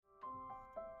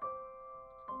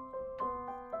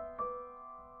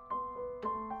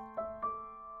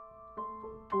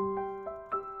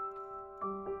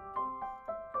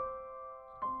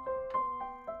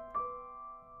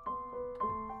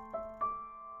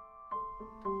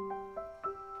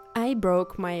I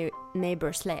broke my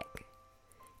neighbor's leg.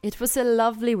 It was a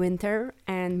lovely winter,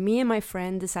 and me and my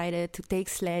friend decided to take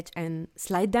sledge and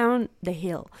slide down the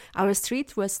hill. Our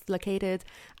street was located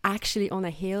actually on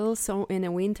a hill, so in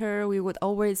the winter we would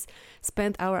always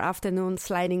spend our afternoon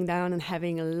sliding down and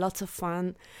having lots of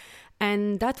fun.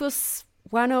 And that was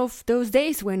one of those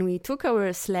days when we took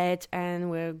our sledge and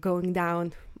were going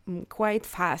down quite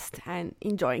fast and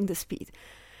enjoying the speed.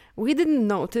 We didn't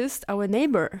notice our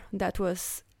neighbor that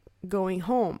was going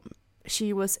home.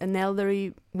 She was an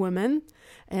elderly woman.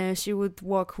 She would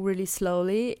walk really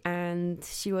slowly, and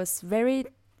she was very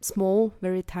small,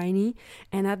 very tiny.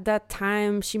 And at that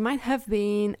time, she might have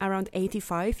been around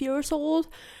 85 years old.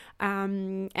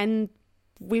 And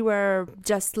we were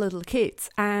just little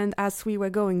kids. And as we were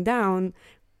going down,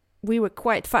 we were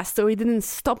quite fast, so we didn't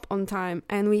stop on time,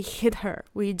 and we hit her.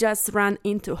 We just ran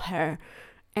into her.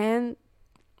 And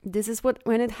this is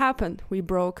when it happened. We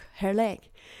broke her leg.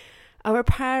 Our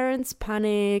parents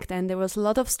panicked, and there was a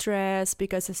lot of stress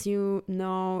because, as you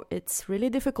know, it's really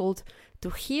difficult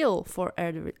to heal for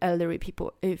elderly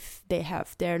people if they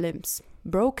have their limbs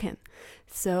broken.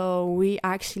 So we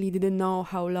actually didn't know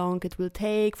how long it will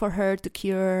take for her to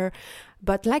cure.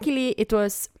 But luckily, it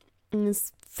was a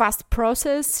fast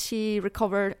process. She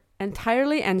recovered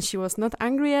entirely, and she was not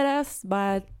angry at us,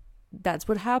 but that's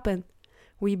what happened.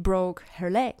 We broke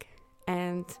her leg,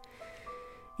 and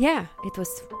yeah, it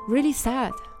was really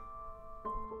sad.